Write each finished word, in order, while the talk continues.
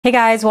Hey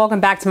guys,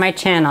 welcome back to my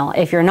channel.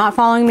 If you're not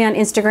following me on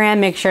Instagram,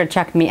 make sure to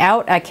check me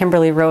out at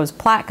Kimberly Rose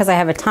Platt because I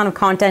have a ton of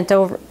content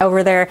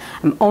over there.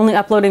 I'm only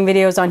uploading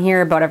videos on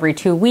here about every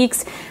 2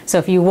 weeks. So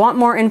if you want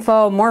more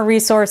info, more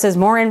resources,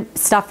 more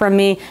stuff from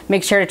me,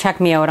 make sure to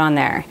check me out on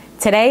there.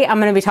 Today, I'm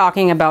going to be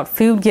talking about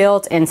food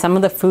guilt and some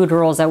of the food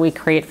rules that we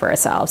create for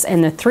ourselves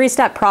and the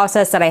 3-step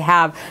process that I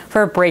have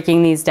for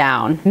breaking these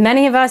down.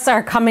 Many of us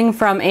are coming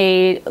from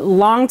a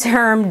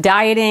long-term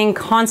dieting,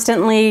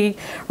 constantly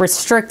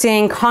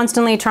restricting,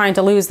 constantly trying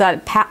to lose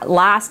that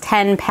last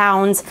 10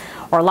 pounds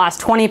or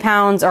last 20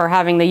 pounds, or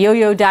having the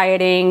yo-yo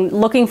dieting,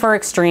 looking for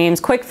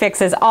extremes, quick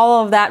fixes,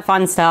 all of that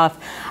fun stuff.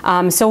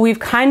 So we've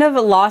kind of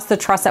lost the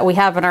trust that we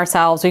have in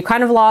ourselves. We've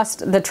kind of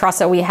lost the trust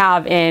that we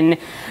have in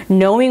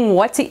knowing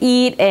what to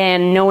eat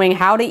and knowing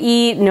how to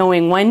eat,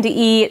 knowing when to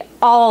eat,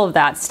 all of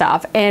that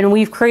stuff. And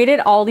we've created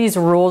all these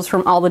rules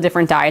from all the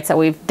different diets that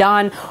we've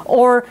done,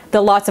 or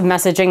the lots of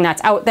messaging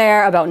that's out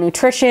there about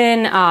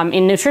nutrition.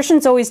 And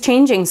nutrition's always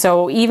changing.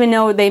 So even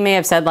though they may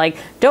have said like,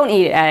 don't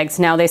eat eggs,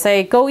 now they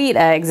say go eat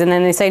eggs, and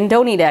then they say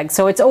don't eat eggs.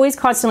 So it's always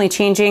constantly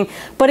changing,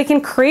 but it can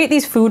create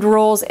these food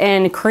rules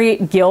and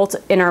create guilt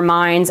in our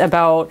minds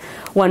about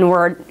when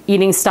we're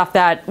eating stuff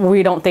that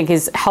we don't think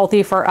is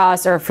healthy for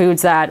us, or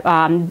foods that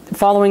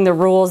following the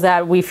rules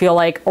that we feel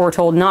like we're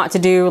told not to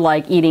do,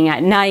 like eating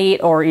at night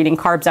or eating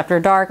carbs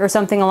after dark or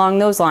something along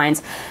those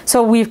lines.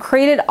 So we've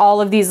created all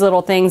of these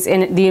little things,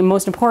 and the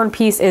most important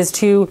piece is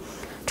to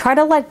try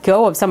to let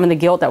go of some of the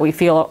guilt that we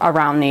feel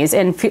around these,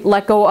 and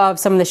let go of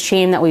some of the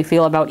shame that we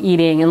feel about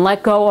eating, and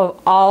let go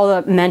of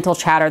all the mental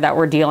chatter that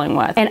we're dealing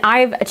with. And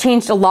I've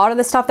changed a lot of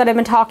the stuff that I've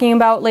been talking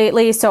about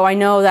lately, so I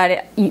know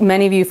that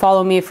many of you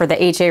follow me for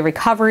the HA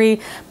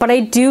recovery, but I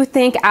do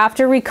think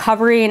after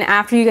recovery and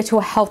after you get to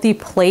a healthy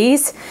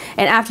place,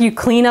 and after you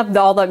clean up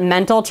all the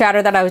mental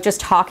chatter that I was just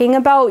talking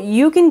about,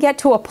 you can get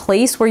to a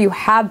place where you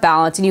have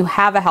balance and you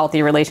have a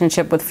healthy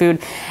relationship with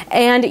food,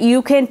 and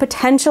you can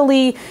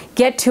potentially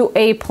get to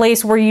a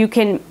place where you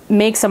can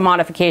make some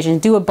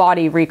modifications, do a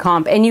body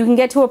recomp, and you can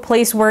get to a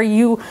place where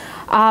you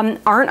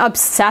aren't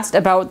obsessed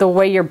about the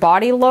way your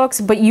body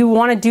looks, but you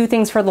want to do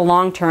things for the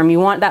long term. You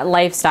want that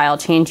lifestyle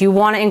change. You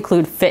want to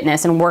include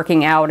fitness and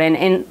working out and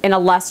in a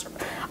less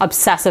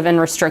obsessive and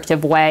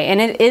restrictive way. And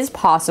it is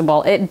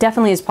possible. It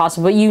definitely is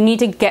possible. But you need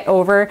to get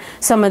over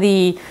some of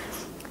the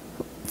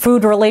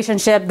food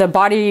relationship, the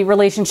body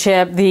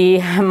relationship,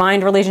 the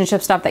mind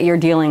relationship stuff that you're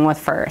dealing with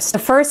first. The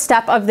first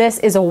step of this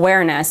is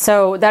awareness.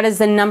 So that is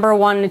the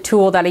 #1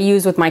 tool that I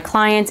use with my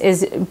clients,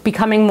 is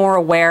becoming more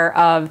aware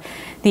of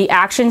the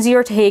actions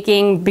you're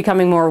taking,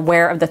 becoming more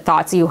aware of the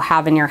thoughts you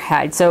have in your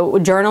head. So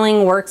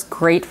journaling works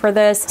great for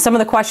this. Some of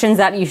the questions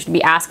that you should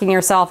be asking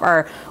yourself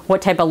are,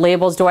 what type of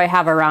labels do I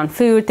have around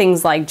food?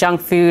 Things like junk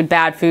food,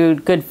 bad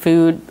food, good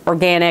food,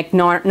 organic,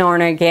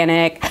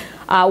 non-organic,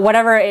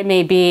 whatever it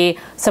may be.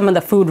 Some of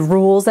the food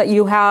rules that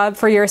you have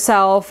for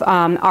yourself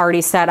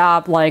already set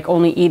up, like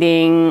only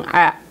eating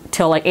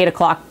till like 8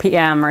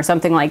 p.m. or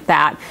something like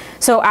that.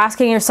 So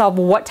asking yourself,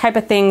 what type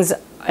of things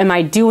am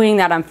I doing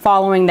that I'm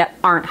following that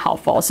aren't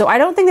helpful? So I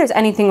don't think there's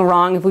anything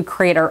wrong if we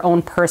create our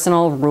own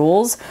personal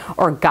rules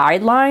or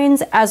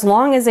guidelines, as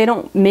long as they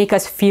don't make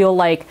us feel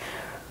like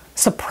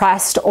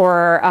suppressed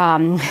or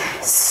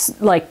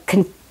like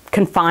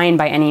confined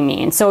by any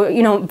means. So,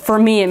 you know, for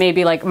me, it may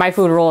be like my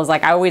food rule is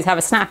like I always have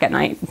a snack at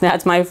night.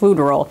 That's my food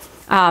rule.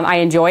 I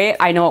enjoy it.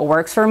 I know it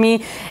works for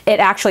me. It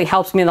actually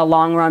helps me in the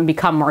long run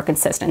become more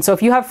consistent. So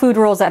if you have food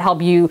rules that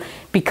help you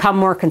become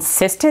more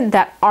consistent,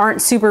 that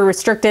aren't super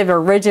restrictive or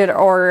rigid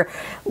or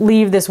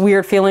leave this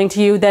weird feeling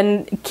to you,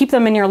 then keep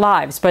them in your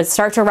lives. But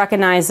start to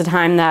recognize the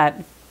time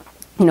that,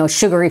 you know,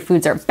 sugary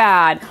foods are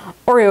bad,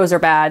 Oreos are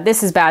bad,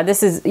 this is bad,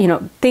 this is, you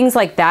know, things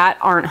like that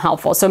aren't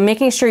helpful. So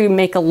making sure you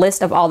make a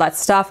list of all that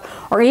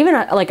stuff, or even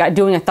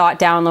doing a thought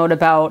download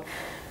about,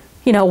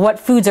 you know, what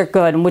foods are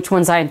good and which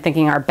ones I'm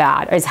thinking are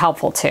bad is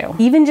helpful too.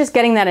 Even just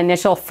getting that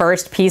initial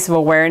first piece of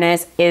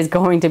awareness is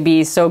going to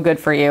be so good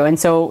for you, and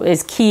so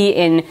is key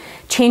in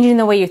changing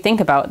the way you think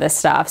about this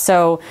stuff.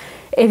 So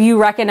if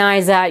you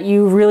recognize that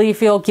you really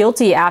feel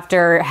guilty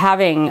after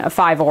having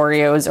 5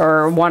 Oreos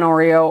or 1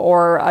 Oreo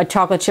or a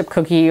chocolate chip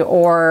cookie,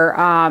 or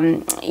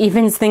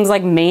even things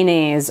like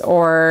mayonnaise,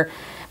 or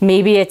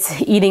maybe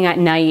it's eating at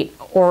night,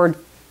 or,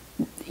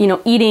 you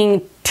know,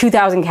 eating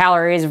 2,000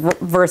 calories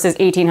versus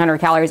 1,800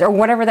 calories, or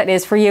whatever that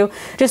is for you,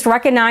 just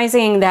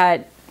recognizing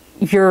that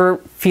you're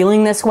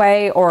feeling this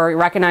way, or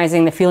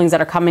recognizing the feelings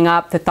that are coming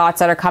up, the thoughts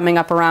that are coming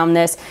up around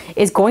this,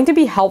 is going to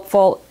be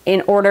helpful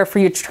in order for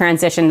you to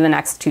transition to the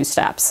next 2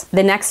 steps.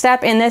 The next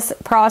step in this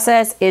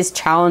process is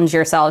challenge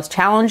yourselves,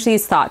 challenge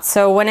these thoughts.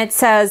 So when it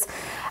says,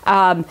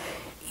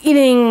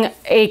 eating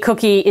a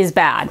cookie is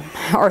bad,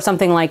 or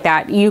something like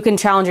that, you can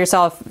challenge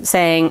yourself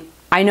saying,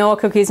 I know a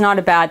cookie is not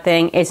a bad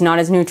thing, it's not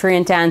as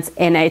nutrient dense,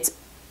 and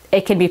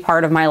it can be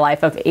part of my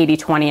life of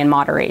 80-20 in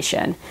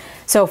moderation.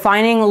 So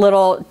finding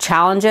little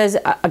challenges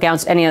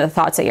against any of the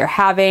thoughts that you're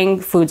having,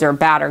 foods are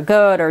bad or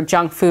good, or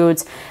junk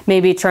foods,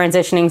 maybe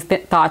transitioning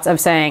thoughts of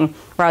saying,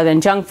 rather than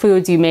junk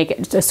foods, you make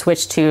it a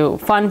switch to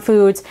fun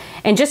foods,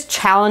 and just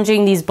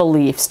challenging these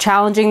beliefs,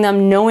 challenging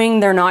them, knowing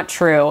they're not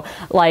true,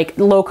 like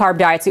low carb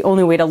diet's the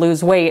only way to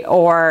lose weight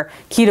or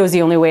keto's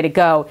the only way to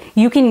go.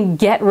 You can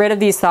get rid of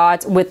these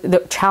thoughts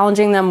with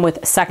challenging them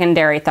with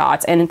secondary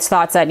thoughts, and it's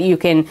thoughts that you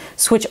can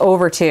switch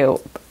over to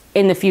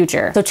in the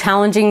future. So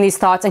challenging these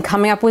thoughts and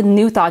coming up with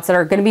new thoughts that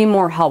are going to be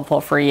more helpful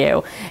for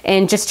you,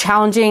 and just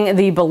challenging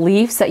the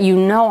beliefs that you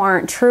know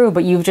aren't true,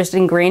 but you've just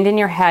ingrained in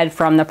your head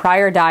from the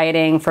prior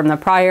dieting, from the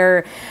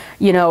prior,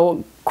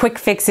 quick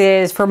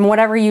fixes, from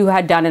whatever you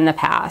had done in the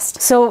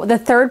past. So the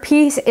third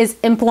piece is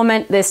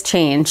implement this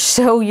change.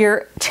 So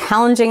you're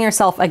challenging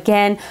yourself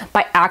again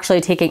by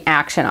actually taking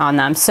action on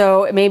them.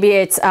 So maybe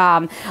it's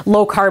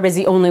low carb is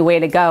the only way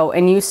to go,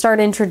 and you start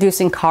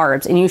introducing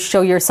carbs and you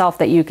show yourself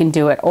that you can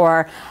do it.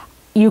 Or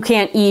you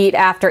can't eat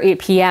after 8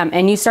 p.m.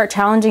 and you start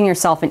challenging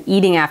yourself and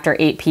eating after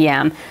 8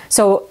 p.m.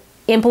 So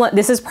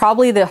this is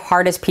probably the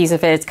hardest piece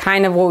of it. It's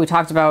kind of what we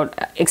talked about,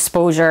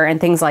 exposure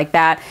and things like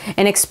that,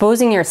 and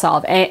exposing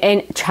yourself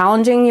and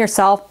challenging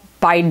yourself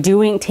by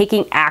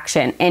taking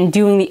action and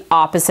doing the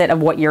opposite of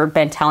what you've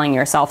been telling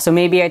yourself. So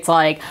maybe it's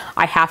like,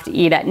 I have to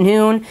eat at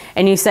noon,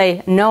 and you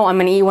say, no, I'm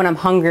gonna eat when I'm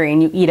hungry,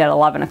 and you eat at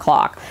 11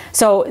 o'clock.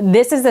 So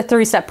this is the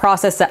 3-step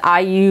process that I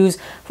use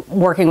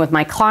working with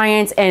my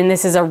clients, and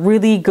this is a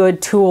really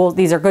good tool.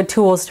 These are good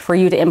tools for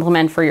you to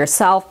implement for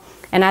yourself.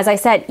 And as I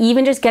said,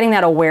 even just getting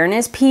that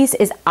awareness piece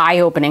is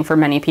eye-opening for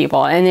many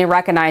people, and they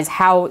recognize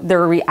how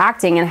they're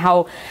reacting and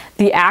how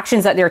the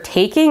actions that they're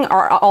taking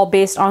are all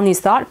based on these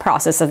thought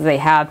processes they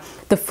have,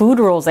 the food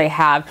rules they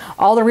have,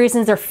 all the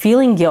reasons they're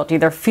feeling guilty,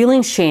 they're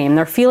feeling shame,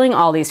 they're feeling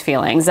all these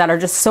feelings that are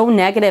just so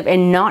negative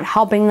and not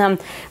helping them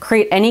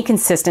create any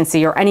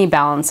consistency or any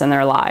balance in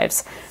their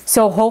lives.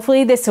 So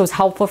hopefully this was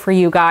helpful for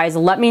you guys.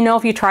 Let me know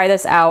if you try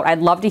this out. I'd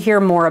love to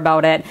hear more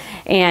about it,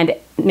 and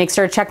make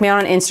sure to check me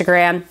out on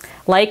Instagram.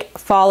 Like,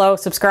 follow,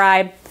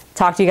 subscribe.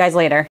 Talk to you guys later.